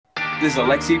This is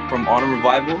Alexi from Autumn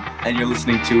Revival, and you're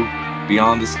listening to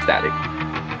Beyond the Static.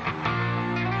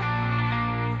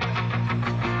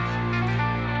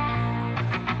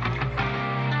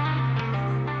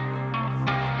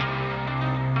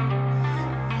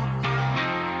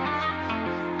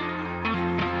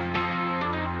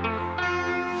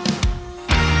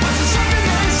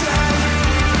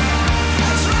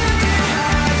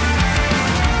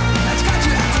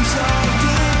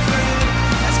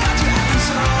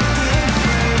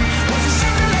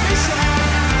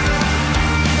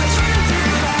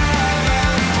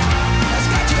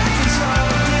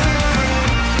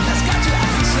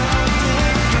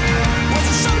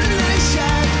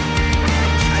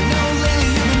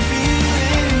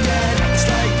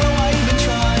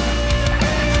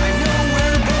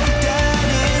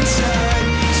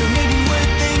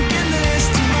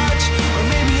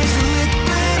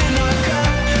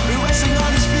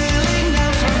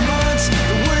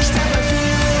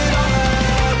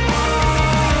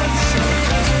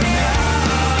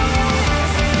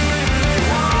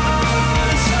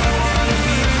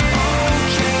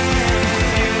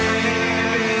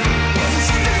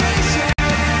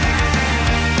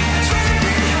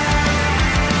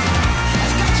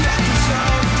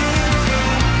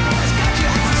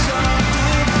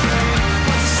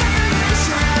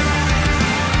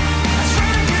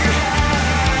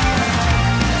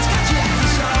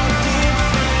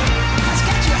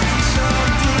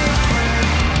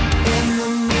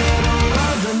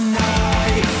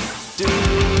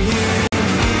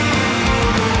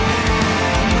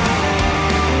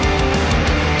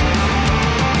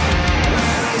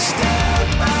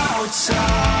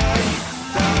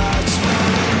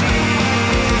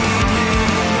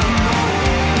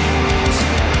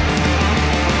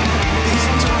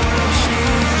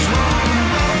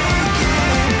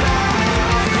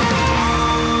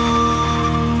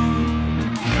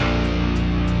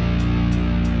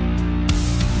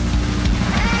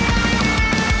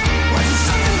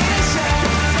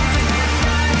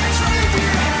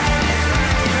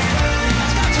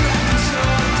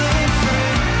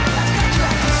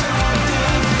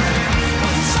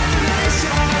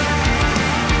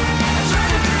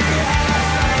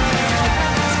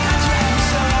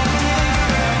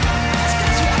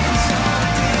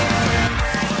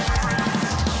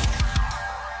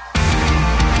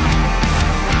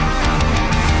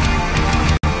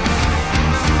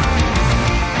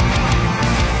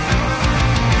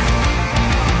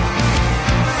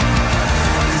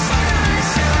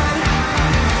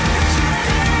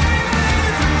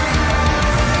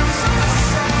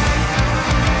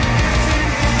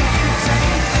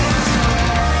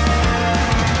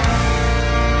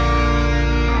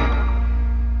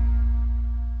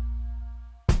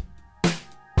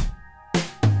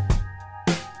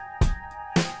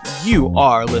 You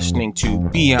are listening to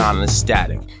Beyond the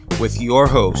Static with your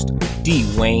host,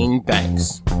 Dwayne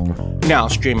Banks. Now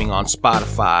streaming on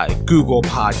Spotify, Google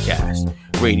Podcast,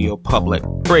 Radio Public,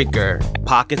 Breaker,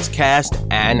 Pockets Cast,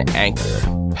 and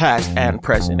Anchor. Past and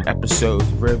present episodes,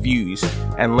 reviews,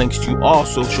 and links to all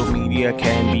social media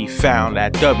can be found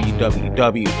at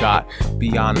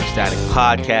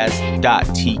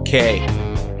www.beyondthestaticpodcast.tk.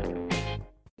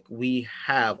 We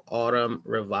have Autumn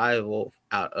Revival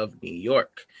out of New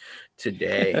York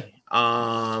today.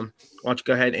 Why don't you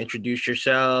go ahead and introduce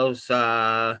yourselves?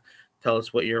 Tell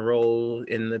us what your role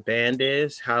in the band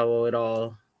is, how it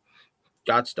all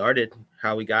got started,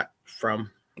 how we got from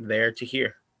there to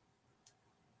here.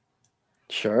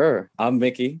 Sure. I'm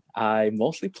Mickey. I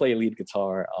mostly play lead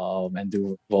guitar and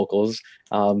do vocals.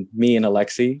 Me and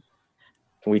Alexi,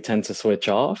 we tend to switch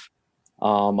off.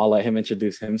 I'll let him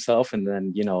introduce himself, and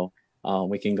then, we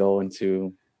can go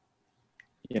into,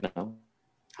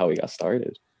 how we got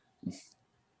started.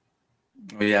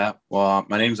 Yeah, well,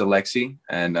 my name's Alexi,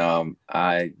 and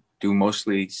I do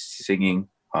mostly singing,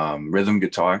 rhythm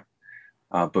guitar.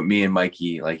 But me and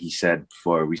Mikey, like he said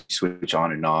before, we switch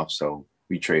on and off, so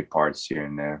we trade parts here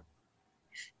and there.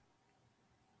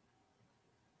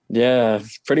 Yeah,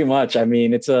 pretty much. I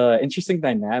mean, it's a interesting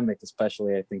dynamic,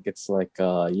 especially I think it's like,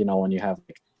 when you have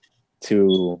like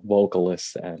two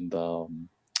vocalists, and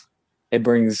it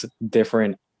brings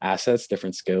different assets,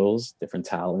 different skills, different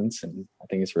talents, and I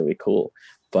think it's really cool.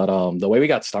 But the way we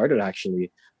got started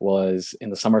actually was in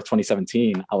the summer of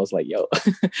 2017. I was like, yo,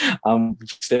 I'm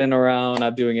just sitting around,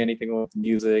 not doing anything with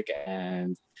music,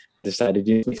 and decided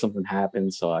to make something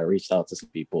happen. So I reached out to some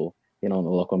people, in the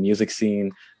local music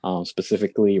scene,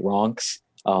 specifically Ronks,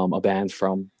 a band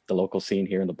from the local scene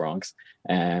here in the Bronx.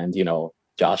 And,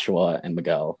 Joshua and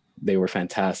Miguel, they were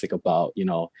fantastic about,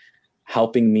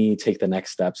 helping me take the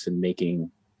next steps in making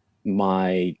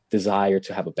my desire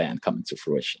to have a band come into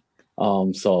fruition.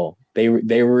 So they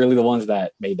were really the ones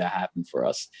that made that happen for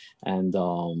us. And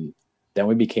then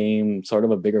we became sort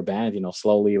of a bigger band. You know,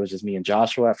 slowly it was just me and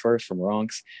Joshua at first from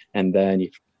Ronks, and then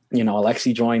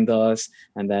Alexi joined us,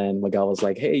 and then Miguel was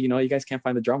like, "Hey, you guys can't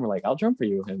find the drummer. Like, I'll drum for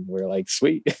you." And we're like,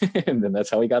 "Sweet." And then that's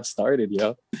how we got started. We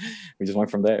just went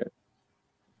from there.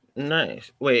 Nice.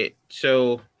 Wait,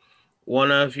 so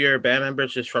one of your band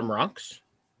members is from Ronks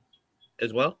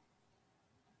as well?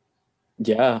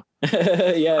 Yeah.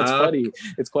 Yeah, it's funny.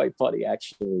 It's quite funny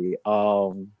actually.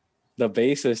 The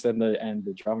bassist and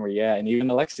the drummer, yeah, and even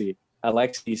Alexi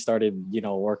started,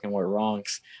 working with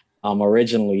Ronks.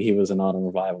 Originally he was in Autumn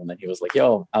Revival, and then he was like,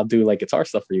 "Yo, I'll do like guitar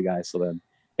stuff for you guys." So then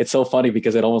it's so funny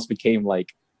because it almost became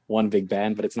like one big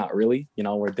band, but it's not really.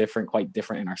 We're different, quite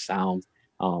different in our sound.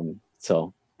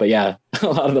 But yeah, a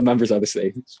lot of the members are the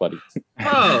same. It's funny.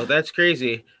 Oh, that's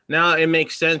crazy. Now it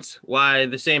makes sense why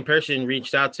the same person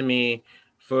reached out to me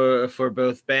for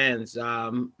both bands.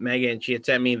 Megan, she had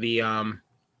sent me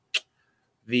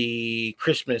the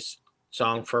Christmas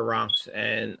song for Ronks,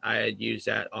 and I had used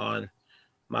that on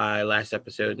my last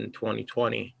episode in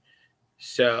 2020.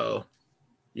 So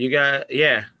you got,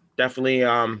 yeah, definitely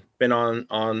been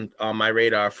on my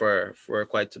radar for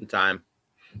quite some time.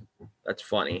 That's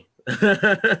funny.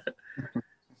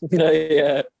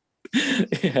 Yeah.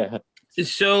 Yeah.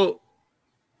 So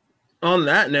on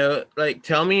that note, like,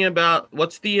 tell me about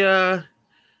what's the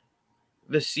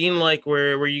scene like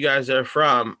where you guys are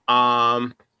from.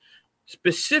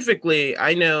 Specifically,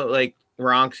 I know like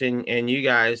Ronks and you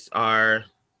guys are,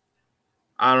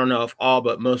 I don't know if all,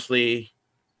 but mostly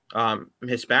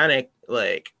Hispanic.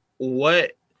 Like,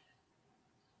 what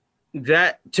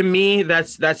that to me,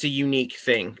 that's a unique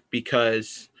thing,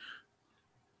 because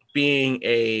being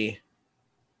a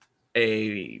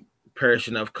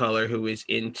person of color who is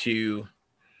into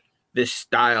this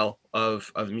style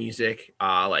of music,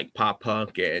 like pop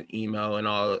punk and emo and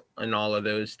all of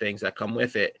those things that come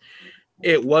with it,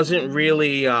 it wasn't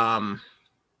really I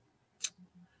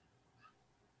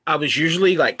was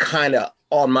usually like kind of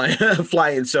on my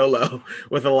flying solo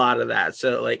with a lot of that.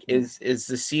 So like, is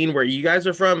the scene where you guys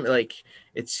are from, like,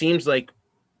 it seems like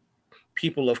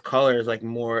people of color is like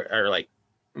more, or like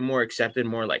more accepted,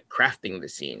 more like crafting the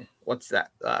scene. What's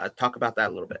that? Talk about that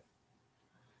a little bit.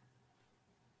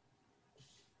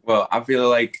 Well, I feel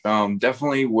like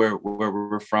definitely where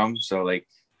we're from. So like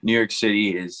New York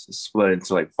City is split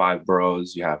into like 5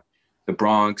 boroughs. You have the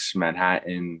Bronx,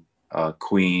 Manhattan,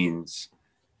 Queens,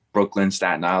 Brooklyn,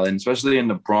 Staten Island. Especially in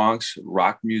the Bronx,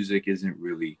 rock music isn't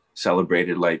really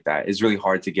celebrated like that. It's really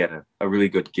hard to get a really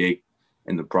good gig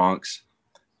in the Bronx.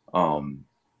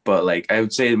 But like I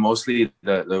would say mostly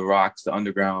the rocks, the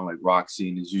underground like rock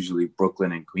scene is usually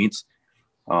Brooklyn and Queens.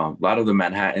 A lot of the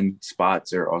Manhattan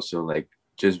spots are also like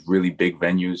just really big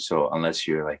venues. So unless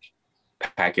you're like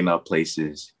packing up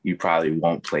places, you probably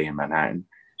won't play in Manhattan.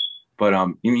 But I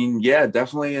mean, yeah,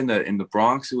 definitely in the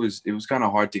Bronx, it was kind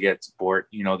of hard to get support.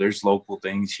 There's local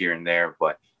things here and there,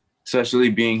 but especially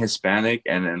being Hispanic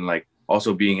and then like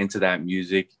also being into that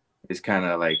music is kind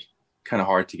of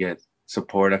hard to get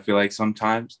support, I feel like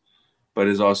sometimes. But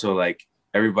it's also like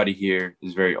everybody here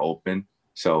is very open.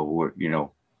 So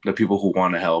the people who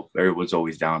want to help, everyone's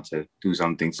always down to do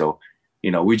something. So,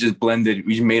 we just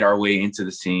made our way into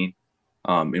the scene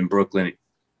in Brooklyn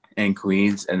and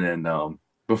Queens. And then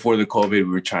before the COVID, we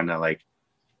were trying to like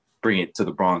bring it to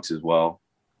the Bronx as well,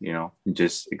 and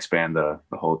just expand the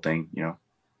whole thing,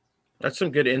 That's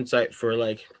some good insight for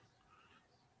like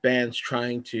bands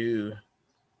trying to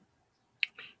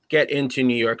get into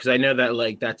New York, because I know that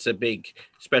like that's a big,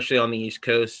 especially on the East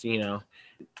Coast,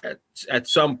 at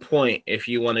some point, if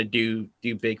you want to do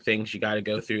big things, you got to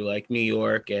go through like New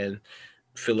York and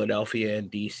Philadelphia and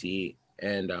DC,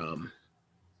 and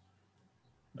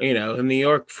New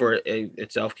York for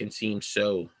itself can seem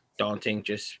so daunting,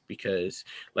 just because,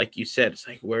 like you said, it's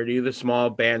like, where do the small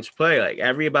bands play? Like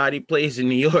everybody plays in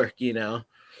New York, Yeah.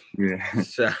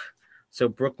 So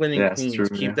Brooklyn and Queens, true,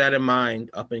 keep that in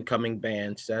mind. Up and coming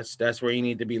bands, that's where you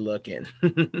need to be looking.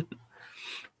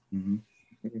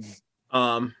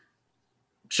 Mm-hmm.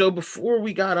 So before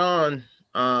we got on,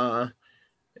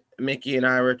 Mickey and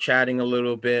I were chatting a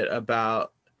little bit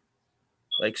about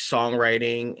like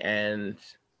songwriting and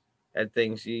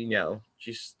things.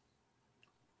 Just,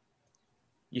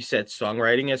 you said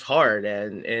songwriting is hard,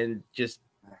 and just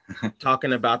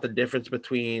talking about the difference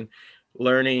between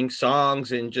learning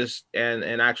songs and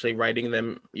actually writing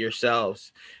them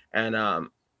yourselves. And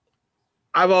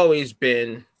I've always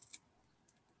been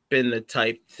the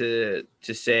type to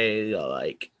say,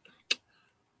 like,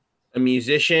 a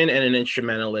musician and an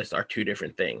instrumentalist are two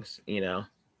different things, you know?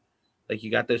 Like,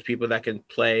 you got those people that can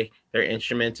play their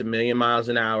instruments a million miles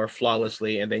an hour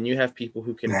flawlessly, and then you have people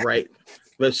who can write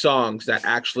the songs that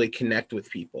actually connect with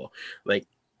people. Like,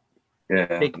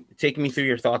 Yeah. take me through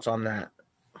your thoughts on that.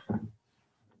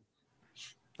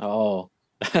 Oh,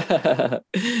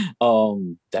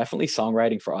 definitely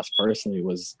songwriting for us personally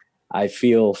was, I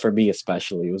feel for me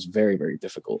especially, it was very, very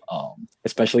difficult.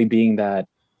 Especially being that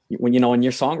when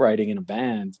you're songwriting in a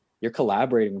band, you're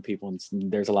collaborating with people, and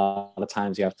there's a lot of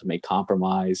times you have to make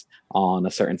compromise on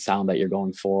a certain sound that you're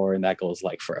going for, and that goes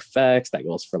like for effects, that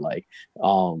goes for like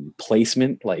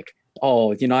placement, like,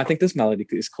 oh, I think this melody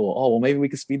is cool. Oh, well, maybe we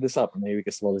could speed this up, or maybe we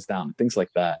could slow this down, things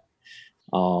like that.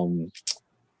 And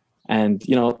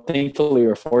thankfully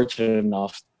we're fortunate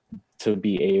enough to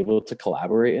be able to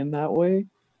collaborate in that way,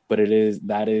 but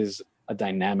that is a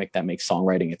dynamic that makes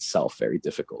songwriting itself very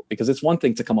difficult, because it's one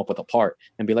thing to come up with a part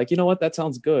and be like, you know what, that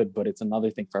sounds good, but it's another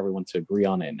thing for everyone to agree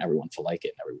on it, and everyone to like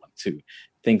it, and everyone to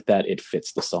think that it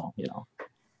fits the song.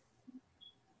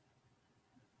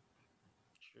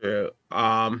 True.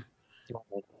 I'll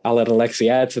let Alexi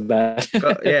add to that.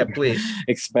 Yeah, please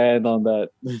expand on that.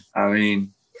 I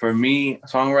mean, for me,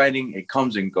 songwriting, it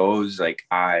comes and goes. Like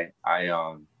I've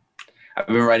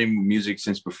been writing music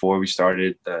since before we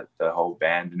started the whole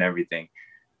band and everything.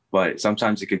 But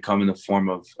sometimes it could come in the form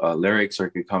of lyrics, or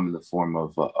it could come in the form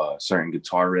of a certain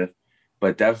guitar riff.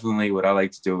 But definitely what I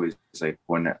like to do is like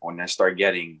when I start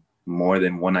getting more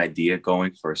than one idea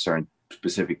going for a certain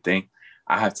specific thing,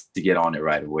 I have to get on it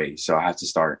right away. So I have to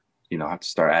start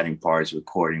adding parts,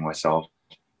 recording myself.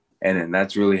 And then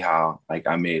that's really how like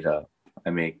I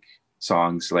make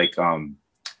songs. Like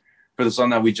for the song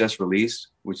that we just released,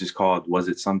 which is called Was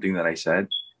It Something That I Said,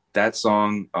 that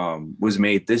song was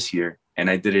made this year, and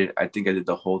I think I did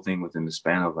the whole thing within the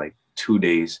span of like 2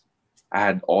 days. I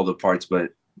had all the parts,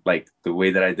 but like the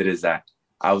way that I did is that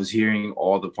I was hearing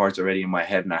all the parts already in my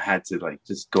head, and I had to like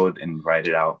just go and write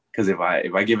it out, because if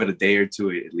I give it a day or two,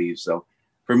 it leaves. So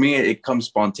for me, it comes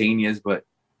spontaneous, but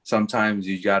sometimes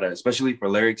you gotta, especially for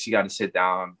lyrics, you gotta sit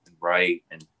down and write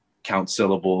and count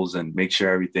syllables and make sure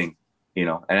everything, and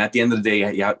at the end of the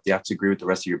day, you have to agree with the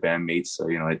rest of your bandmates. So,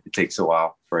 it takes a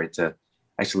while for it to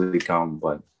actually come.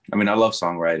 But I mean, I love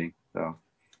songwriting. So,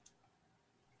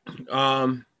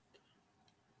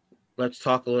 let's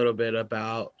talk a little bit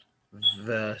about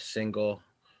the single,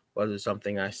 Was It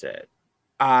Something I Said?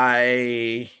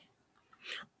 I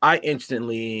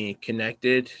instantly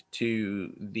connected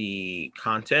to the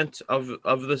content of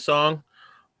the song.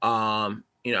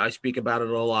 I speak about it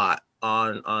a lot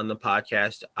on the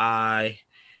podcast. I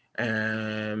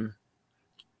am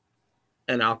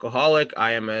an alcoholic.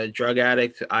 I am a drug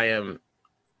addict. I am,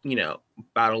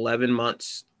 about 11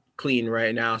 months clean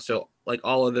right now. So like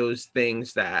all of those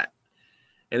things and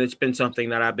it's been something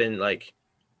that I've been like,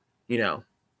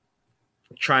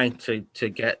 trying to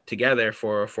get together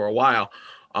for a while.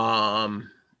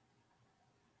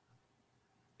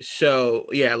 So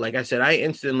yeah, like I said, I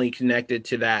instantly connected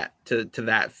to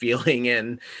that feeling,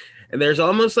 and there's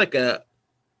almost like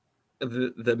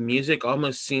the music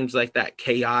almost seems like that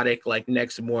chaotic, like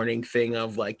next morning thing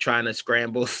of like trying to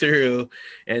scramble through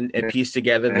and piece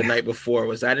together the night before.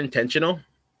 Was that intentional?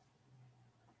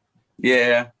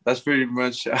 Yeah, that's pretty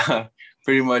much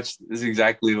is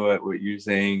exactly what you're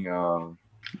saying.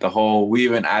 We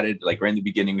even added, like right in the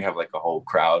beginning, we have like a whole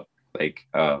crowd like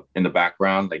in the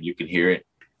background, like you can hear it.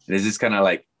 And it's just kind of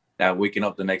like that waking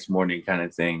up the next morning kind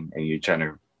of thing, and you're trying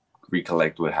to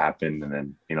recollect what happened, and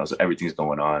then so everything's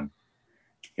going on,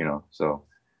 so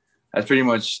that's pretty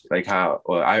much like how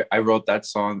I wrote that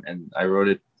song, and I wrote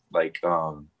it like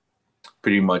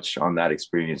pretty much on that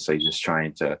experience, like just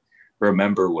trying to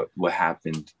remember what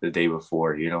happened the day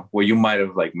before, where you might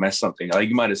have like messed something, like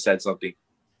you might have said something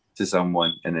to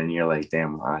someone, and then you're like,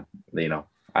 damn, are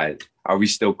we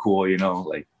still cool,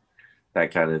 like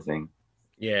that kind of thing.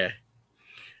 Yeah.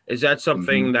 Is that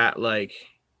something that, like,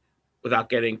 without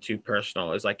getting too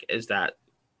personal, is that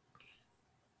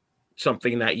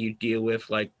something that you deal with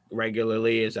like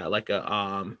regularly? Is that like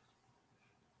a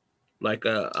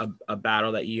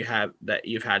battle that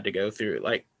you've had to go through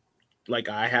like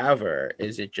I have, or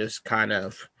is it just kind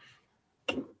of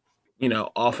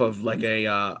off of like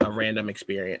a random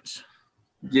experience?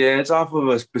 Yeah, it's off of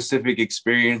a specific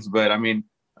experience, but I mean,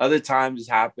 other times it's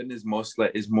happened is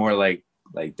more like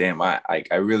damn,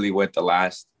 I really went the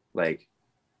last like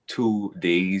 2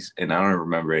 days and I don't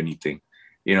remember anything,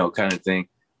 kind of thing.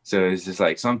 So it's just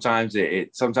like sometimes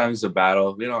sometimes it's a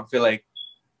battle. I feel like,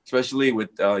 especially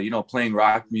with playing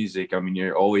rock music, I mean,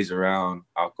 you're always around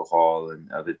alcohol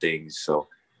and other things. So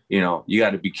you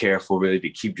got to be careful really to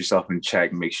keep yourself in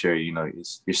check and make sure, you're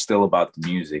still about the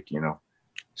music,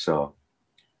 So,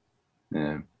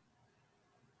 yeah.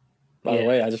 By the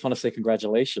way, I just want to say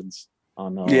congratulations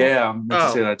on. Yeah, I meant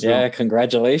to say that too. Yeah,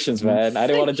 congratulations, man. I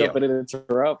didn't want to jump you. in and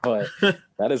interrupt, but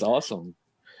that is awesome.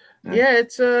 Yeah,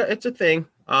 it's a thing.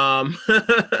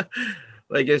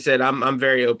 Like I said, I'm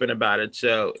very open about it.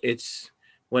 So it's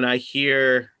when I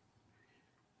hear,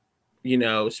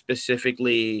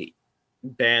 specifically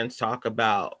bands talk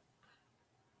about,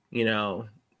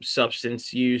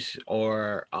 substance use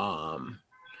or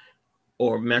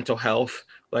mental health,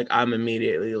 like I'm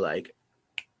immediately like,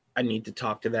 I need to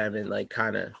talk to them and like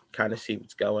kind of see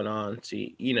what's going on,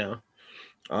 see,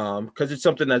 because it's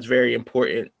something that's very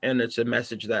important, and it's a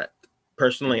message that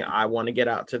personally I want to get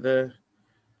out to the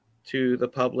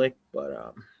public,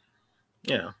 but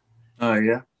Yeah,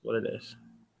 what it is.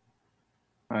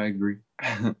 I agree.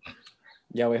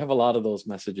 Yeah, we have a lot of those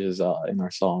messages in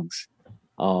our songs.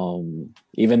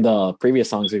 Even the previous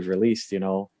songs we've released,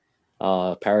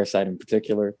 Parasite in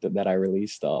particular that I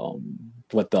released,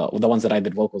 with the ones that I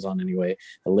did vocals on anyway,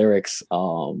 the lyrics,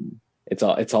 it's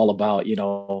all about,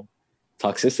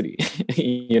 toxicity,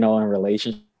 in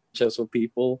relationships with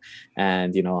people,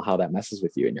 and how that messes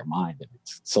with you in your mind, and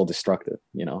it's so destructive,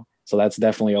 So that's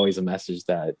definitely always a message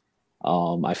that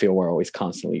I feel we're always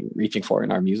constantly reaching for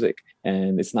in our music.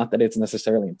 And it's not that it's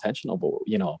necessarily intentional, but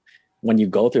when you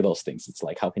go through those things, it's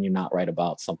like, how can you not write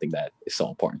about something that is so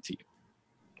important to you?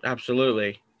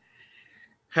 Absolutely.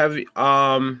 So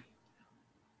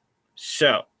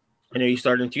I know you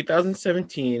started in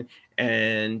 2017,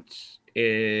 and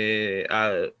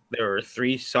there were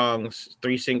three singles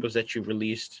that you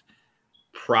released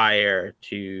prior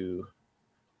to,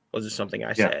 was it something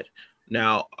I said?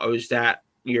 Now, is that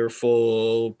your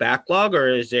full backlog,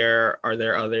 or are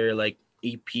there other like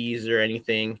EPs or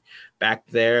anything back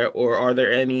there, or are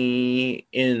there any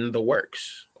in the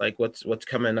works? Like what's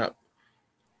coming up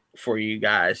for you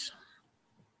guys?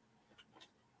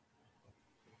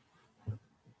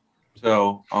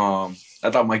 So, I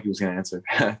thought Mikey was gonna answer,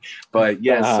 but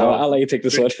yeah. So I'll let you take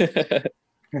this one.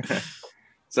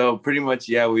 So pretty much,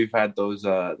 yeah, we've had those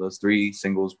three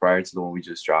singles prior to the one we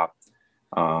just dropped.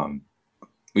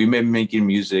 We've been making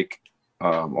music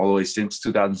all the way since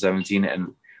 2017,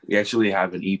 and we actually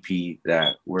have an EP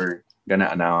that we're gonna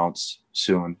announce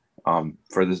soon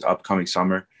for this upcoming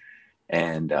summer.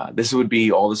 And this would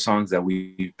be all the songs that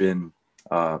we've been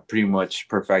pretty much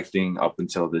perfecting up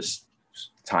until this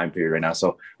time period right now.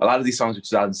 So a lot of these songs are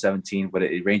 2017, but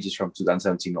it ranges from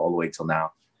 2017 all the way till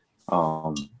now.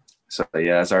 So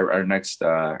yeah, that's our next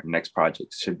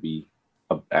project should be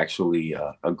actually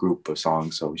a group of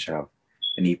songs. So we should have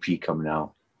an EP coming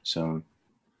out soon.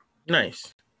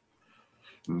 Nice.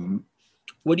 Mm-hmm.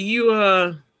 What do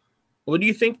you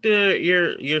think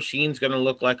your scene's gonna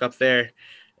look like up there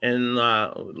in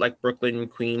like Brooklyn,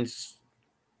 Queens,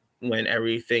 when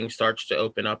everything starts to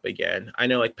open up again? I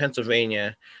know like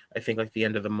Pennsylvania, I think like the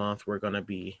end of the month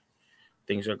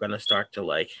things are gonna start to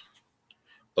like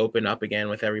open up again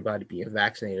with everybody being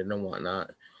vaccinated and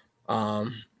whatnot.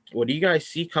 What do you guys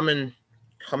see coming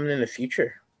in the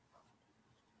future?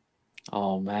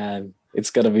 Oh man, it's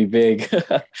gonna be big.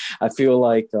 I feel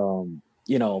like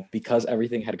because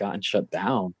everything had gotten shut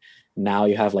down, now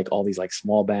you have like all these like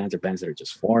small bands or bands that are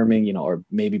just forming, or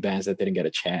maybe bands that didn't get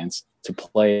a chance to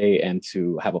play and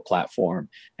to have a platform.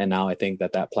 And now I think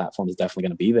that platform is definitely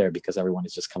going to be there because everyone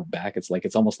is just coming back. It's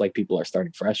almost like people are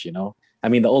starting fresh, I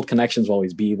mean, the old connections will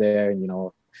always be there, and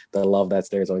the love that's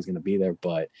there is always going to be there,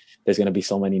 but there's going to be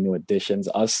so many new additions,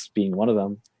 us being one of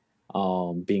them,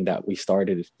 being that we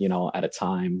started, at a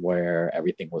time where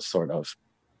everything was sort of,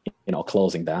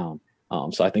 closing down.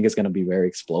 So I think it's going to be very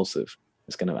explosive.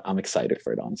 I'm excited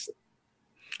for it, honestly.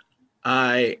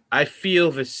 I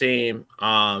feel the same.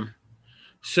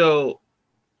 So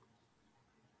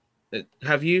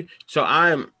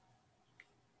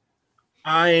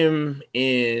I'm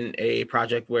in a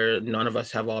project where none of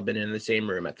us have all been in the same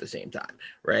room at the same time,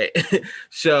 right?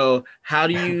 So how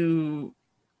do you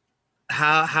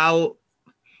how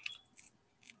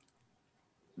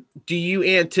do you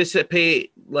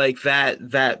anticipate like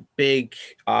that big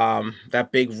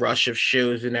rush of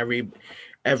shows and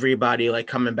everybody like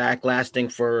coming back lasting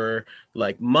for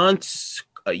like months,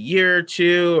 a year or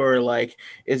two, or like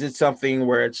is it something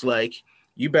where it's like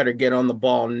you better get on the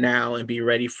ball now and be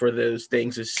ready for those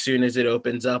things as soon as it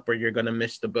opens up or you're gonna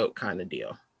miss the boat kind of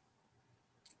deal?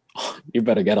 You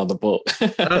better get on the boat. You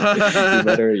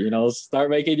better, start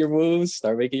making your moves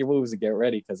and get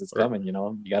ready because it's coming,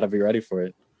 you got to be ready for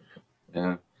it.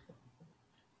 Yeah.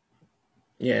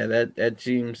 Yeah, that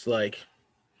seems like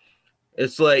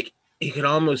It's like you can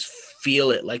almost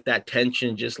feel it, like that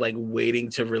tension just like waiting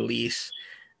to release,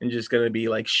 and just gonna be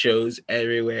like shows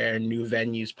everywhere, new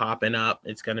venues popping up.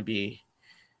 It's gonna be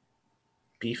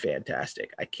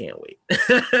fantastic. I can't wait.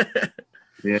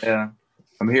 Yeah,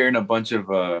 I'm hearing a bunch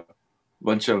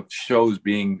of shows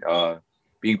being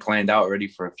planned out already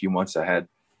for a few months ahead.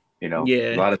 You know, a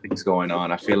Yeah. lot of things going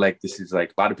on. I feel like this is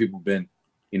like a lot of people been,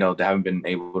 you know, they haven't been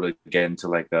able to get into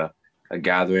like a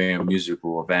gathering, a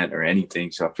musical event or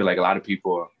anything. So I feel like a lot of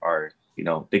people are, you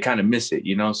know, they kind of miss it,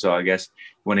 you know. So I guess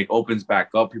when it opens back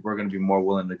up, people are going to be more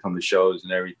willing to come to shows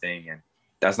and everything. And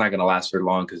that's not going to last for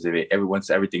long because once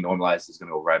everything normalizes, it's going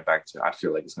to go right back to, I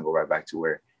feel like it's going to go right back to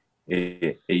where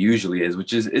it usually is,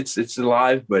 which is it's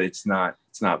alive, but it's not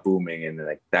booming. And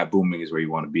like that booming is where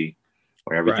you want to be,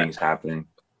 where everything's happening.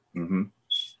 Mm-hmm.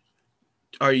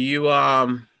 Are you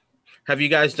have you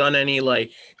guys done any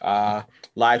like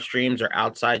live streams or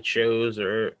outside shows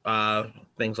or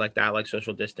things like that, like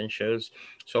social distance shows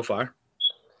so far?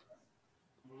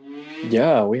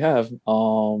 Yeah, we have.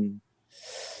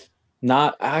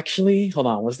 Not actually. Hold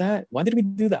on. Was that when did we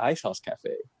do the Ice House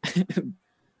Cafe?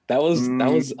 That was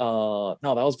no,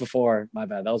 that was before. My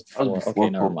bad. That was before. Okay,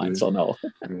 never mind. So no.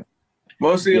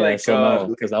 Mostly Yeah, like so no,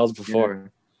 because that was before. yeah.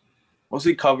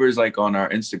 Mostly covers like on our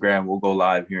Instagram. We'll go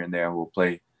live here and there and we'll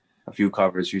play a few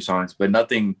covers, a few songs, but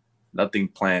nothing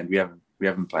planned. We haven't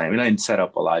planned. We didn't set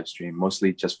up a live stream,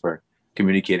 mostly just for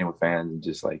communicating with fans and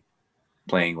just like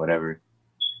playing whatever.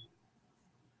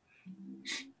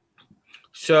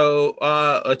 So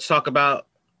let's talk about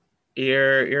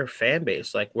your fan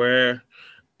base. Like, where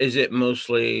is it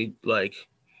mostly like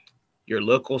your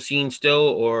local scene still,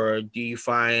 or do you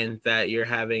find that you're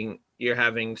having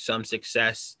some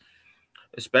success,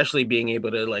 especially being able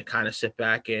to like kind of sit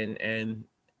back and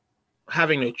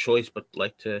having no choice but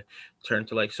like to turn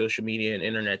to like social media and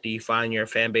internet? Do you find your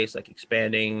fan base like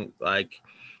expanding like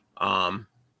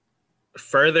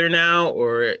further now,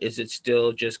 or is it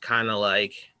still just kind of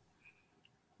like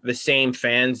the same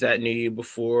fans that knew you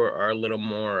before are a little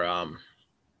more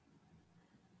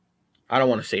I don't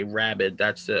want to say rabid,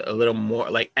 that's a little more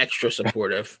like extra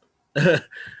supportive?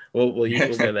 we'll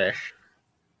go there.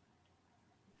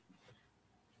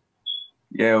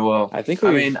 Yeah, well, I think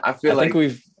I feel like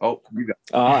we've. Oh, you got.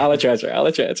 I'll let you answer.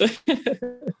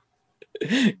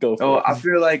 Go for it. I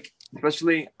feel like,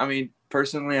 especially, I mean,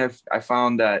 personally, I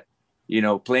found that, you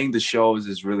know, playing the shows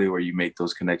is really where you make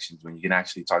those connections when you can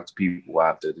actually talk to people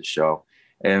after the show.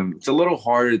 And it's a little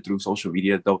harder through social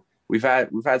media, though. We've had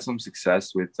some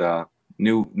success with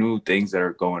new things that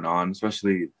are going on.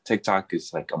 Especially TikTok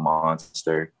is like a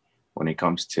monster when it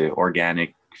comes to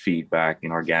organic feedback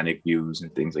and organic views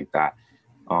and things like that.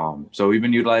 So we've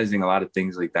been utilizing a lot of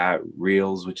things like that,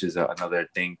 Reels, which is another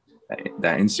thing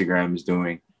that Instagram is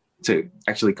doing to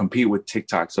actually compete with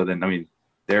TikTok. So then, I mean,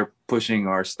 they're pushing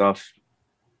our stuff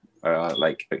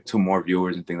like to more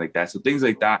viewers and things like that. So things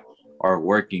like that are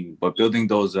working, but building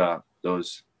those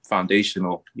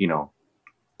foundational, you know,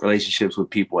 relationships with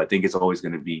people, I think it's always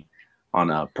going to be on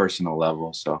a personal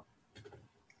level. So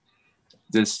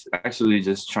feel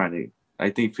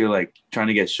like trying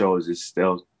to get shows is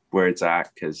still where it's at,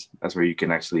 because that's where you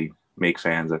can actually make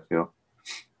fans. I feel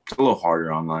it's a little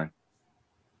harder online.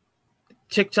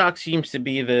 TikTok seems to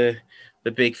be the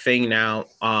big thing now.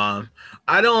 I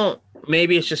don't,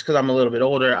 maybe it's just because I'm a little bit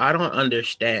older, I don't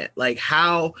understand like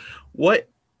what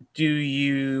do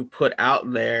you put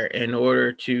out there in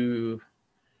order to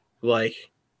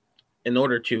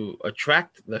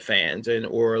attract the fans, and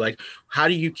or like how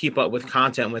do you keep up with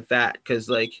content with that? Because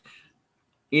like,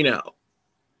 you know,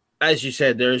 as you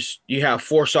said, you have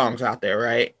 4 songs out there,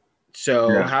 right?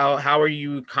 So Yeah. how are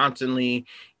you constantly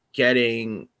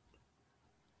getting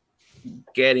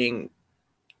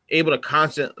able to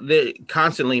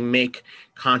constantly make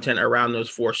content around those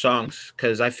 4 songs?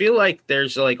 Because I feel like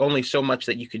there's like only so much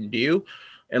that you can do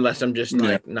unless I'm just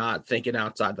like not thinking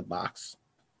outside the box.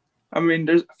 I mean,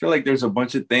 I feel like there's a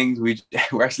bunch of things we're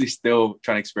actually still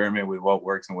trying to experiment with what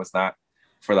works and what's not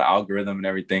for the algorithm and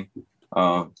everything.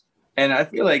 And I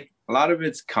feel like a lot of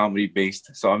it's comedy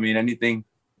based. So I mean, anything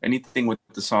with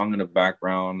the song in the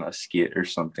background, a skit or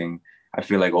something, I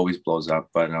feel like always blows up.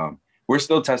 But we're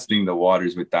still testing the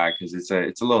waters with that because it's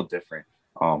a little different.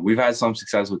 We've had some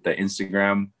success with the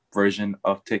Instagram version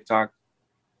of TikTok,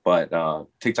 but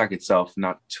TikTok itself,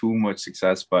 not too much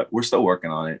success, but we're still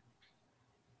working on it.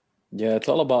 Yeah, it's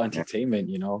all about entertainment,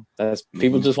 you know. That's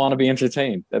people just want to be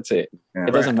entertained. That's it. Yeah.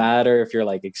 It doesn't matter if you're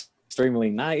like extremely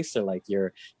nice or like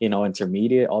you're, you know,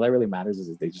 intermediate. All that really matters is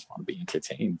that they just want to be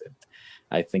entertained. And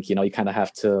I think, you know, you kind of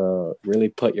have to really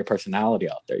put your personality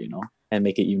out there, you know. and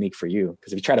make it unique for you.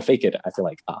 Because if you try to fake it, I feel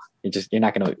like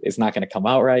it's not gonna come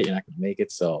out right. You're not gonna make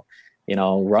it. So,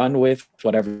 run with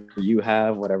whatever you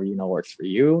have, whatever works for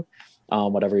you,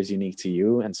 whatever is unique to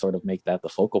you, and sort of make that the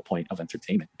focal point of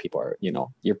entertainment. People are,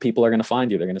 your people are gonna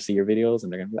find you. They're gonna see your videos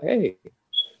and they're gonna be like, hey,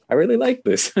 I really like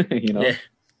this. Yeah.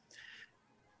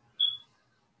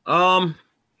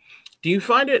 Do you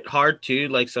find it hard too?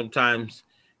 Like sometimes,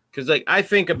 because like I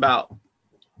think about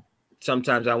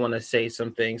sometimes I want to say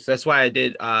some things. That's why I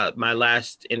did my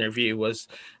last interview was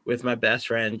with my best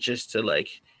friend, just to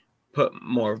like put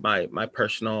more of my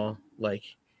personal like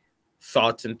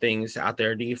thoughts and things out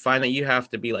there. Do you find that you have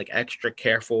to be like extra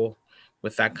careful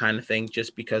with that kind of thing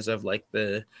just because of like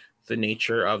the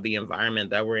nature of the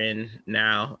environment that we're in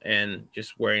now, and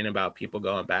just worrying about people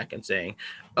going back and saying,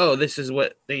 oh, this is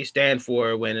what they stand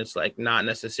for, when it's like not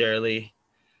necessarily?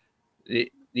 Do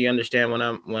you understand when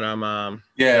I'm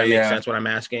yeah, makes sense what I'm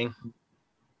asking?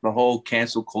 The whole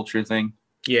cancel culture thing.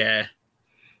 Yeah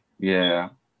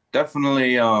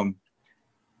Definitely.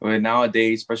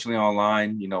 Nowadays, especially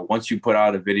online, once you put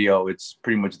out a video, it's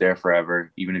pretty much there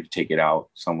forever. Even if you take it out,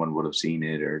 someone would have seen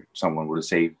it or someone would have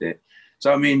saved it.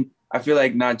 So I mean, I feel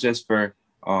like not just for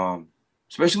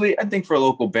especially I think for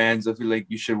local bands, I feel like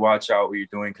you should watch out what you're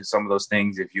doing, because some of those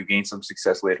things, if you gain some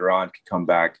success later on, can come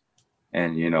back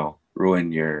and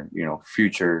ruin your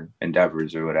future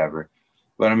endeavors or whatever.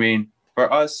 But I mean,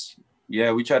 for us,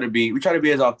 yeah, we try to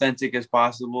be as authentic as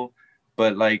possible,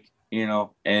 but like,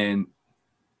 and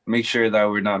make sure that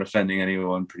we're not offending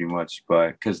anyone pretty much.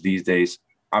 But because these days,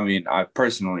 I mean, I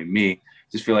personally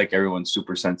just feel like everyone's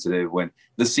super sensitive when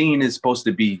the scene is supposed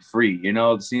to be free.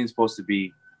 The scene is supposed to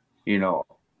be,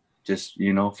 just,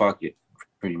 fuck it,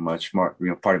 pretty much. More,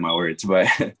 part of my words, but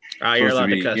you're allowed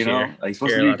to cuss here. Like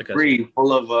supposed to be free,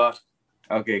 full of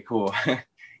okay, cool.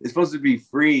 It's supposed to be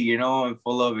free, and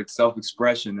full of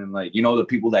self-expression, and like, the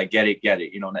people that get it.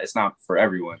 It's not for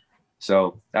everyone.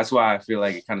 So that's why I feel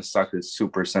like it kind of sucks. It's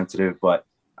super sensitive, but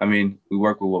I mean, we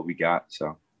work with what we got.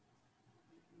 So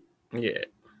yeah.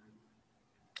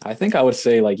 I think I would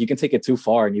say like you can take it too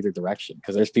far in either direction,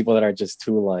 because there's people that are just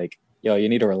too like, yo, you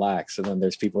need to relax, and then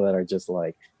there's people that are just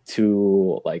like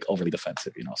too like overly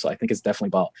defensive. So I think it's definitely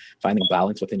about finding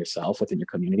balance within yourself, within your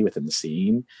community, within the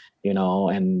scene,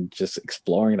 and just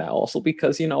exploring that. Also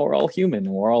because we're all human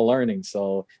and we're all learning.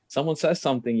 So someone says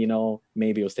something,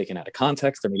 maybe it was taken out of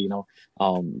context, or maybe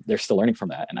they're still learning from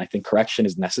that, and I think correction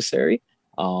is necessary.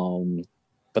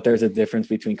 But there's a difference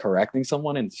between correcting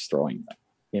someone and destroying them.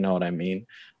 You know what I mean?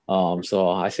 So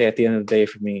I say at the end of the day,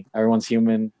 for me, everyone's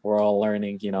human. We're all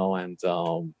learning, and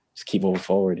just keep moving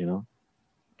forward,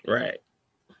 Right.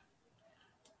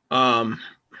 How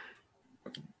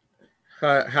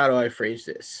do I phrase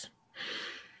this?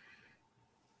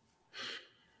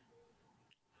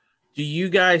 Do you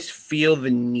guys feel the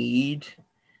need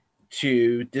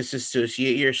to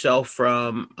disassociate yourself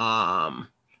from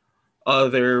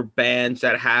other bands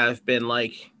that have been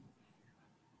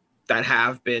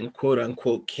quote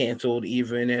unquote canceled,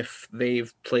 even if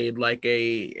they've played like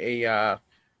a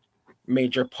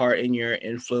major part in your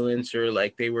influence, or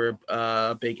like they were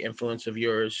a big influence of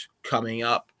yours coming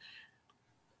up?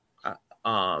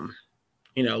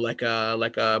 Like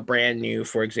a Brand New,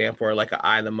 for example, or like a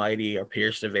I the Mighty or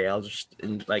Pierce the Veil, just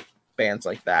in like bands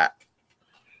like that.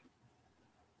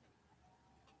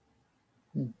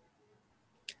 I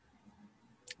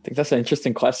think that's an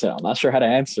interesting question. I'm not sure how to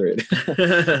answer it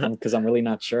because I'm really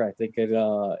not sure. I think it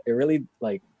really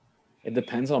it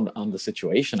depends on the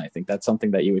situation. I think that's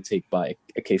something that you would take by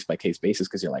a case basis,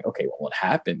 because you're like, okay, well, what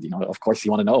happened? Of course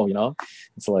you want to know.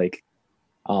 It's like,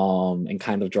 and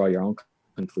kind of draw your own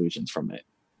conclusions from it.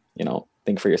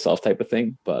 Think for yourself type of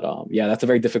thing. But yeah, that's a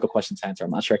very difficult question to answer. I'm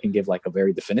not sure I can give like a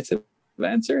very definitive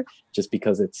answer, just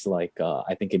because it's like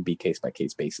I think it'd be case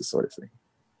basis sort of thing.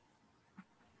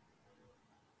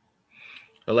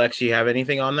 Alex, you have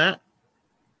anything on that?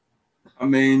 I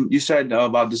mean, you said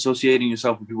about dissociating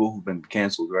yourself with people who've been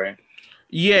canceled, right?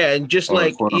 Yeah, and just Or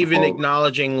like even unquote.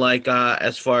 acknowledging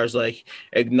as far as like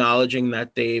acknowledging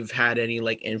that they've had any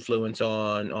like influence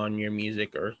on your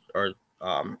music or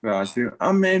I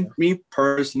mean, me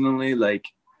personally,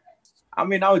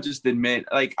 I would just admit,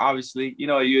 obviously,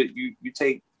 you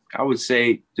take, I would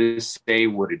say, just say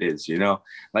what it is,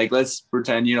 let's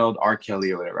pretend, R.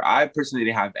 Kelly or whatever. I personally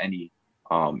didn't have any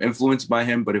influenced by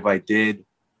him, but if I did,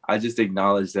 I just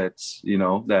acknowledge that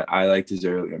that I liked his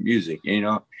earlier music,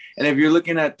 and if you're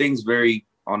looking at things very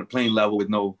on a plain level with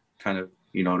no kind of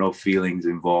no feelings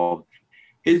involved,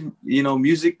 his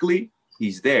musically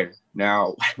he's there.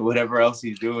 Now whatever else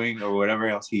he's doing or whatever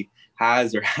else he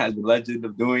has or has the legend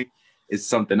of doing is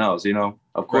something else.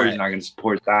 Of course, Right. You're not going to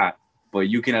support that, but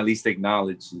you can at least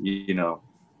acknowledge, you know,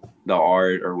 the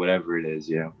art or whatever it is.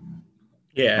 Yeah,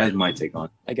 that's my take on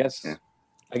it. I guess. Yeah.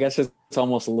 I guess it's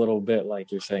almost a little bit like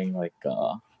you're saying, like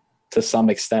to some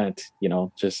extent, you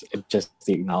know, just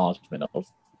the acknowledgement of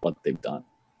what they've done,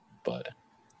 but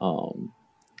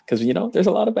because you know, there's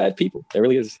a lot of bad people. There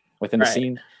really is within the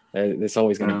scene. It's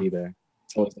always going to be there.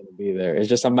 It's always going to be there. It's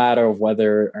just a matter of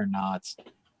whether or not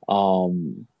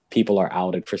people are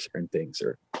outed for certain things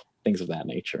or things of that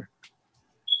nature.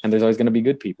 And there's always going to be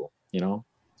good people, you know.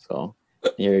 So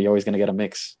you're always going to get a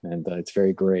mix, and it's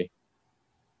very gray.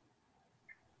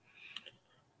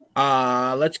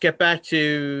 Let's get back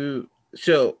to,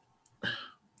 so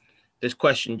this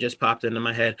question just popped into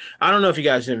my head. I don't know if you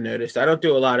guys have noticed, I don't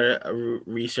do a lot of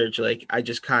research. Like, I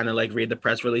just kind of like read the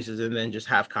press releases and then just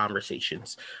have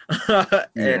conversations.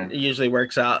 And it usually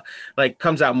works out, like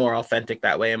comes out more authentic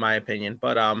that way, in my opinion.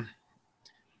 But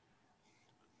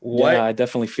yeah, I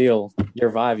definitely feel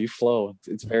your vibe, you flow.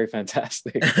 It's very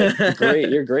fantastic.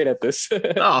 You're great at this.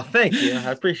 Oh, thank you.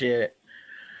 I appreciate it.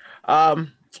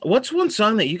 What's one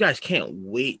song that you guys can't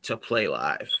wait to play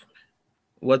live?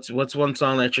 What's one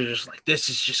song that you're just like, this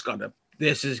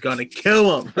is gonna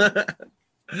kill them?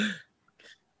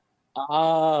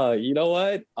 You know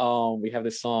what? We have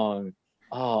this song,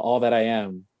 All That I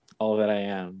Am.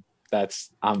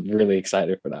 I'm really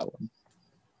excited for that one.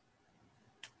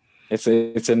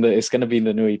 It's gonna be in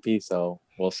the new EP, so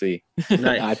we'll see.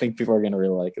 Nice. I think people are gonna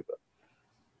really like it though.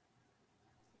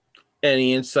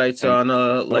 Any insights on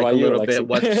like a little bit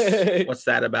what's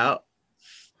that about?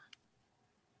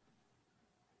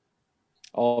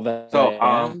 All That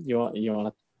I Am. You want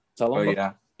to tell them? Oh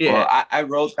yeah. Well, I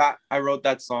wrote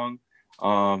that song,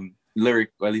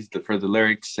 lyric, at least for the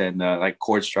lyrics and like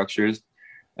chord structures,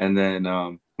 and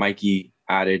then Mikey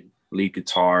added lead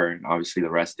guitar, and obviously the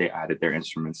rest they added their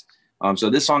instruments. So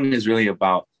this song is really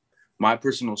about my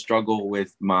personal struggle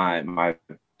with my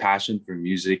passion for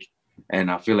music.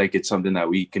 And I feel like it's something that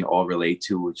we can all relate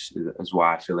to, which is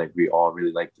why I feel like we all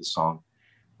really like this song.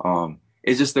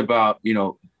 It's just about, you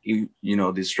know,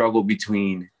 the struggle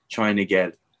between trying to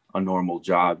get a normal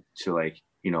job to, like,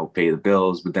 you know, pay the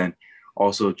bills, but then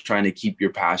also trying to keep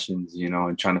your passions, you know,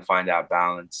 and trying to find that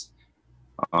balance,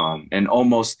 and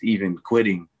almost even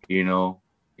quitting, you know.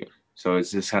 So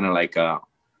it's just kind of like an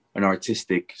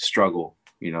artistic struggle,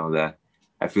 you know, that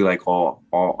I feel like all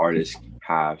artists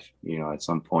have, you know, at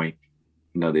some point.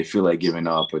 You know, they feel like giving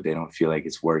up, but they don't feel like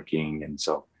it's working. And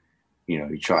so, you know,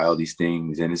 you try all these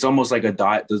things, and it's almost like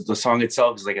the song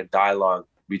itself is like a dialogue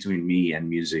between me and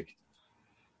music.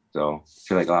 So I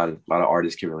feel like a lot of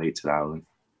artists can relate to that one.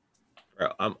 Bro,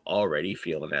 I'm already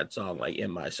feeling that song like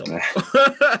in my soul.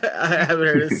 I haven't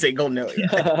heard a single note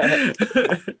yet.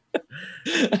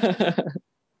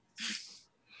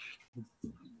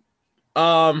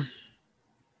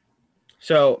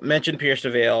 So mentioned Pierce the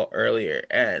Veil earlier,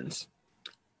 and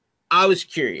I was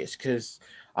curious because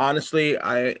honestly,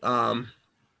 I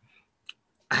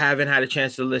haven't had a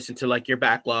chance to listen to like your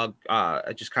backlog.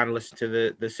 I just kind of listened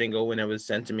to the single when it was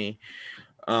sent to me.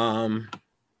 I've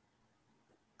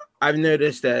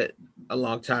noticed that a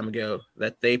long time ago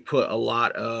that they put a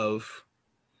lot of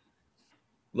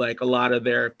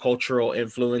their cultural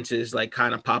influences like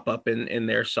kind of pop up in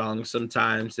their songs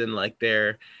sometimes, and like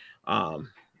their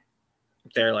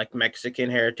like Mexican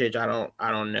heritage. I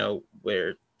don't know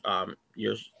where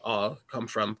yours all come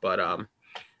from, but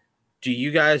do you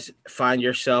guys find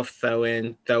yourself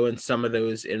throwing some of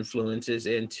those influences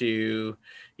into,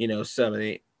 you know, some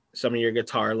of your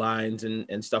guitar lines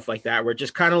and stuff like that, where it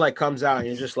just kind of like comes out and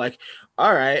you're just like,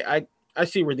 all right, I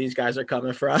see where these guys are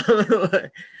coming from?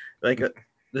 like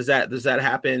does that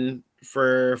happen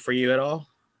for you at all?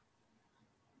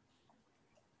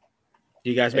 Do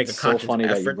you guys make a conscious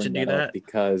effort to do that?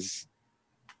 Because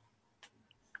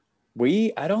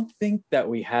I don't think that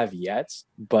we have yet,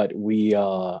 but we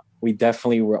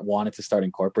definitely wanted to start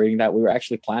incorporating that. We were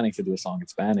actually planning to do a song in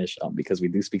Spanish because we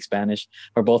do speak Spanish.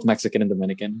 We're both Mexican and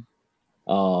Dominican,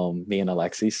 me and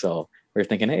Alexi. So we were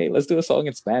thinking, hey, let's do a song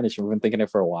in Spanish. We've been thinking it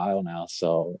for a while now.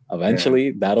 So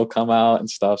eventually that'll come out and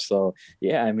stuff. So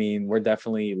yeah, I mean, we're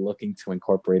definitely looking to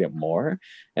incorporate it more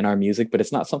in our music, but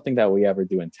it's not something that we ever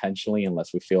do intentionally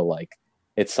unless we feel like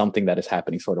it's something that is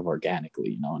happening sort of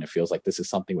organically, you know, and it feels like this is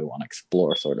something we want to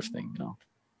explore, sort of thing, you know.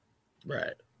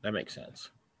 Right. That makes sense.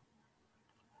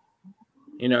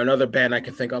 You know, another band I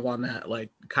can think of on that, like,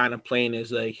 kind of plane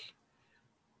is like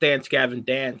Dance Gavin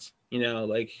Dance, you know,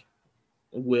 like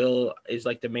Will is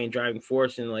like the main driving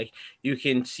force, and like you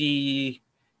can see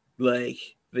like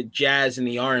the jazz and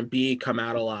the R&B come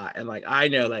out a lot. And like I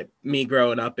know, like me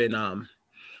growing up in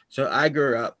so I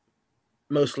grew up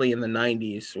mostly in the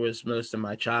 90s was most of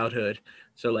my childhood.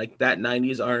 So like that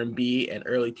 90s R&B and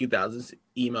early 2000s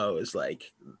emo is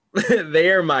like they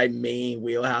are my main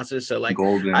wheelhouses. So like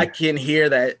Golden. I can hear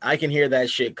that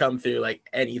shit come through like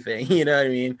anything, you know what I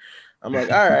mean? I'm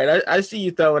like, all right, I see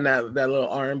you throwing that little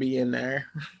R&B in there.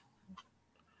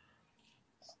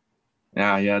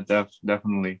 Yeah,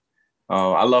 definitely.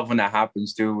 I love when that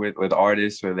happens too with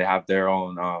artists where they have their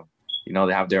own,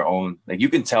 they have their own, like you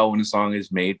can tell when a song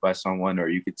is made by someone, or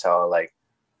you could tell like,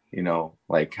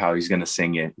 like how he's going to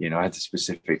sing it, at the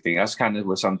specific thing. That's kind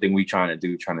of something we trying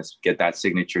to get that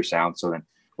signature sound. So then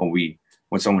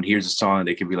when someone hears a song,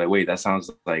 they can be like, wait, that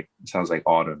sounds like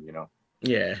Autumn,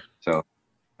 Yeah. So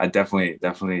I definitely,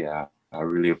 I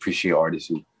really appreciate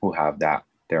artists who have that,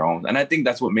 their own. And I think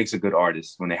that's what makes a good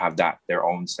artist, when they have that, their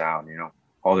own sound,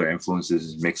 all their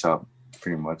influences mix up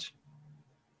pretty much.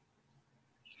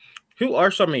 Who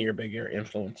are some of your bigger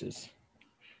influences?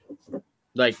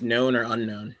 Like known or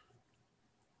unknown?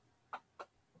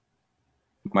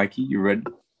 Mikey, you ready?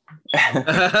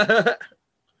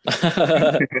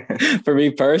 For me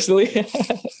personally,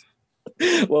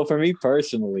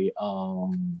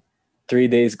 Three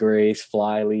Days Grace,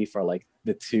 Flyleaf are like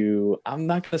the two. I'm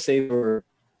not gonna say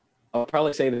I'll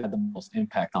probably say they had the most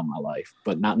impact on my life,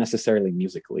 but not necessarily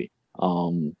musically.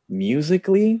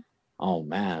 Musically, oh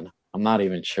man, I'm not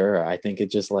even sure. I think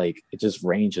it just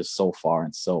ranges so far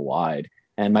and so wide.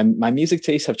 And my music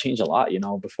tastes have changed a lot.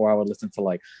 Before I would listen to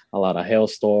like a lot of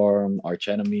Hailstorm, Arch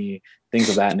Enemy, things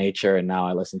of that nature, and now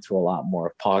I listen to a lot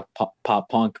more pop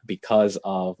punk because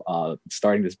of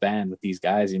starting this band with these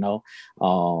guys.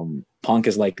 Punk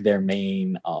is like their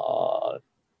main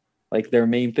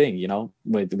thing.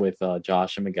 With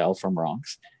Josh and Miguel from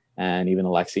Bronx, and even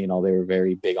Alexi. They were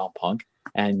very big on punk.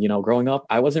 And growing up,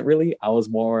 I was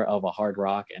more of a hard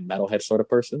rock and metalhead sort of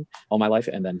person all my life.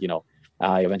 And then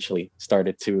I eventually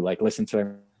started to like listen to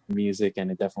their music,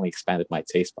 and it definitely expanded my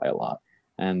taste by a lot.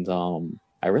 And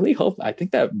I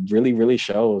think that really, really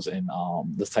shows in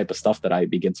this type of stuff that I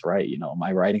begin to write.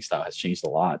 My writing style has changed a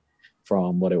lot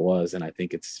from what it was, and I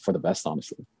think it's for the best,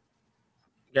 honestly.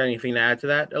 Got anything to add to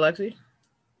that, Alexi?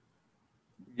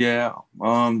 Yeah.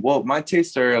 Well, my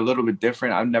tastes are a little bit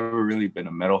different. I've never really been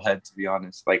a metalhead, to be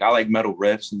honest. Like I like metal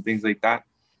riffs and things like that.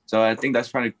 So I think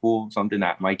that's kind of cool. Something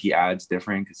that Mikey adds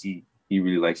different, because he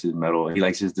really likes his metal. He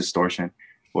likes his distortion.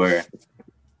 Where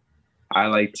I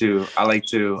like a lot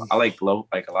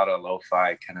of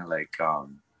lo-fi, kind of like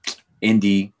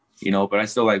indie, but I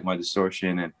still like my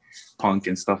distortion and punk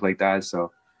and stuff like that.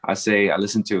 So I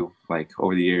listen to, like,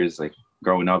 over the years, like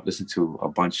growing up, listen to a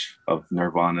bunch of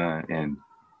Nirvana and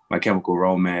My Chemical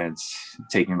Romance,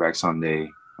 Taking Back Sunday,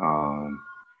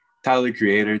 Tyler the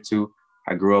Creator too.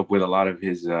 I grew up with a lot of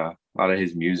his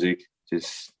music.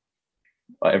 Just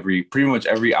pretty much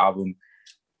every album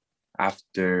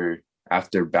after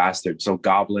Bastard, so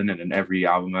Goblin, and then every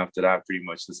album after that, pretty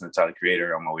much listen to Tyler the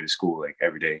Creator on my way to school, like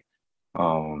every day.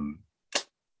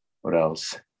 What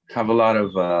else? Have a lot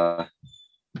of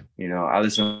I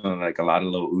listen to like a lot of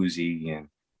Lil Uzi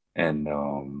and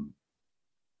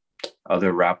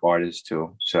other rap artists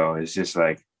too. So it's just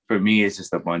like, for me, it's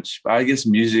just a bunch. But I guess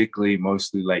musically,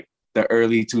 mostly like the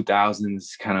early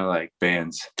 2000s kind of like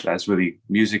bands. That's really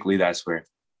musically, that's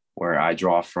where I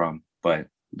draw from. But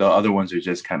the other ones are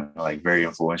just kind of like very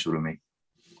influential to me.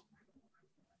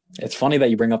 It's funny that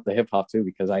you bring up the hip hop too,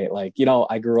 because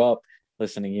I grew up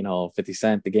listening, 50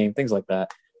 Cent, The Game, things like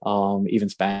that. Even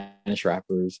Spanish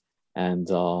rappers and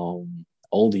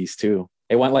oldies too.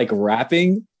 It went like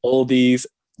rapping, oldies,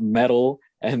 metal,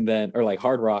 and then, or like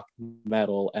hard rock,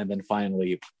 metal, and then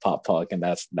finally pop punk. And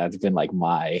that's been like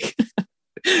my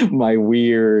my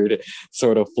weird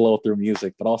sort of flow through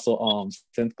music, but also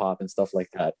synth pop and stuff like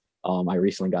that. I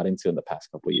recently got into in the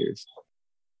past couple of years.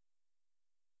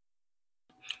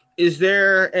 Is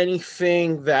there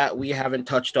anything that we haven't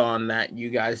touched on that you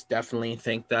guys definitely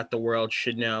think that the world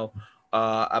should know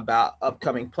about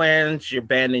upcoming plans, your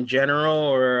band in general,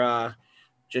 or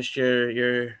just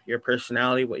your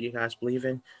personality, what you guys believe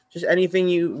in? Just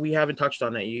anything we haven't touched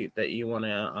on that you want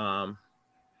to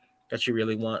that you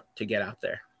really want to get out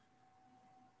there?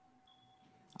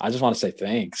 I just want to say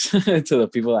thanks to the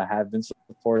people that have been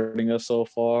supporting us so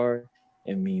far.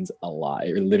 It means a lot.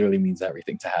 It literally means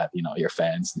everything to have, your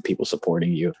fans and people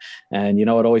supporting you. And, it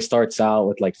always starts out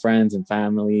with like friends and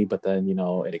family, but then,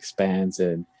 it expands.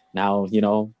 And now,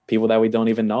 people that we don't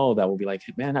even know that will be like,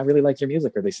 man, I really like your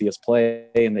music, or they see us play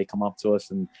and they come up to us.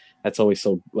 And that's always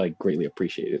so like greatly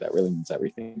appreciated. That really means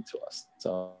everything to us.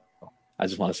 So I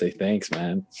just want to say thanks,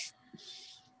 man.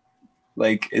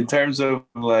 Like in terms of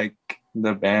like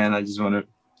the band, I just want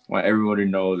everyone to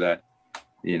know that,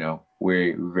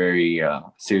 we're very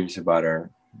serious about our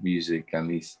music, at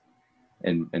least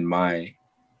in my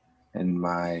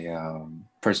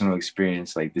personal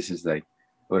experience. Like, this is like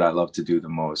what I love to do the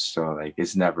most. So like,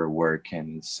 it's never work,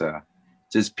 and it's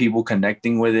just people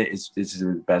connecting with it. This is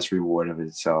the best reward of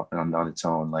itself and on its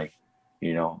own. Like,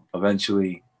 you know,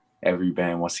 eventually every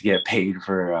band wants to get paid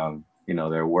for you know,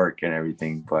 their work and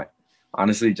everything, but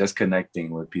honestly, just connecting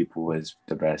with people is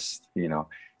the best, you know.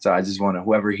 So I just want to,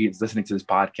 whoever is listening to this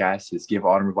podcast, just give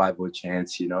Autumn Revival a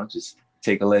chance, you know, just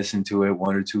take a listen to it,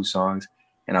 1 or 2 songs,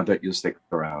 and I bet you'll stick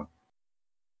around.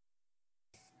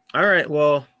 All right.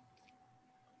 Well,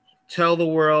 tell the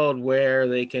world where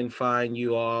they can find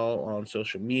you all on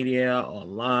social media,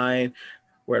 online,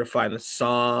 where to find the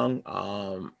song,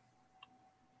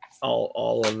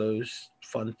 all of those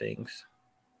fun things.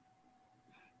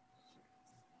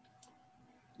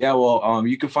 Yeah, well,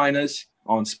 you can find us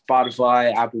on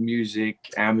Spotify, Apple Music,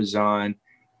 Amazon,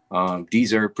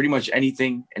 Deezer, pretty much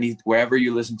anything, wherever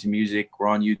you listen to music. We're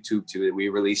on YouTube too. We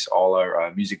release all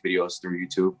our music videos through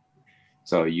YouTube.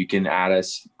 So you can add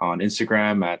us on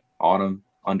Instagram at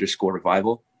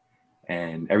autumn_revival,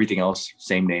 and everything else,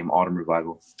 same name, Autumn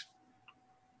Revival.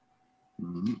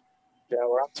 Mm-hmm. Yeah,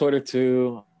 we're on Twitter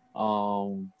too.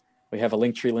 We have a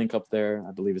Linktree link up there.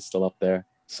 I believe it's still up there.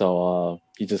 So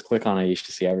you just click on it, you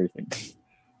should see everything.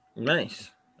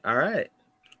 Nice. All right.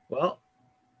 Well,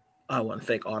 I want to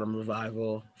thank Autumn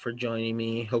Revival for joining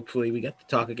me. Hopefully we get to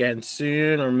talk again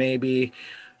soon, or maybe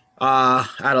at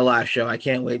a live show. I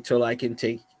can't wait till I can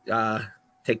take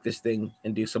this thing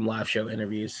and do some live show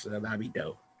interviews. So that'd be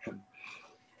dope.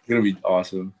 It's gonna be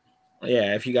awesome.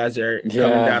 Yeah, if you guys are coming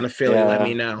down to Philly, let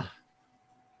me know.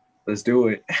 Let's do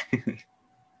it.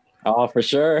 Oh, for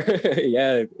sure.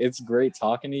 Yeah, it's great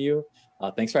talking to you.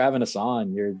 Thanks for having us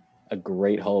on. You're a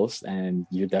great host, and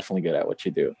you're definitely good at what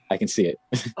you do. I can see it.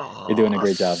 You're doing a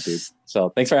great job, dude. So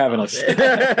thanks for having us. All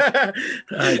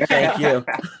right, thank you.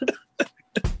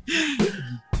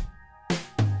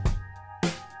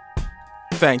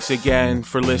 Thanks again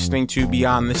for listening to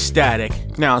Beyond the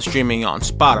Static, now streaming on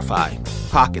Spotify,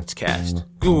 Pockets Cast,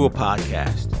 Google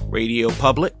Podcast, Radio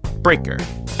Public, Breaker,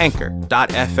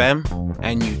 Anchor.fm,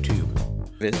 and YouTube.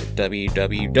 Visit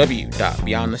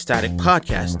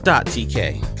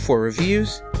www.beyondthestaticpodcast.tk for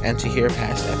reviews and to hear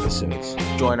past episodes.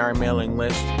 Join our mailing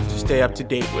list to stay up to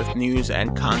date with news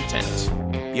and content.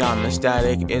 Beyond the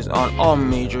Static is on all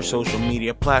major social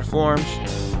media platforms,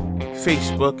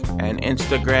 Facebook and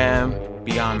Instagram,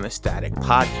 Beyond the Static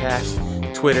Podcast.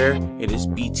 Twitter, it is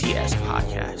BTS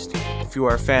Podcast. If you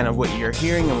are a fan of what you're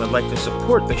hearing and would like to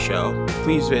support the show,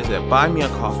 please visit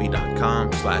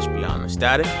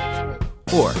buymeacoffee.com/beyondthestatic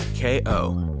or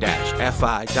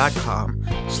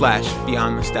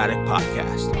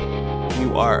ko-fi.com/beyondthestaticpodcast.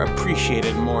 You are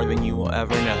appreciated more than you will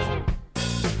ever know.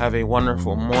 Have a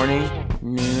wonderful morning,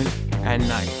 noon, and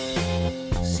night.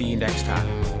 See you next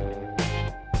time.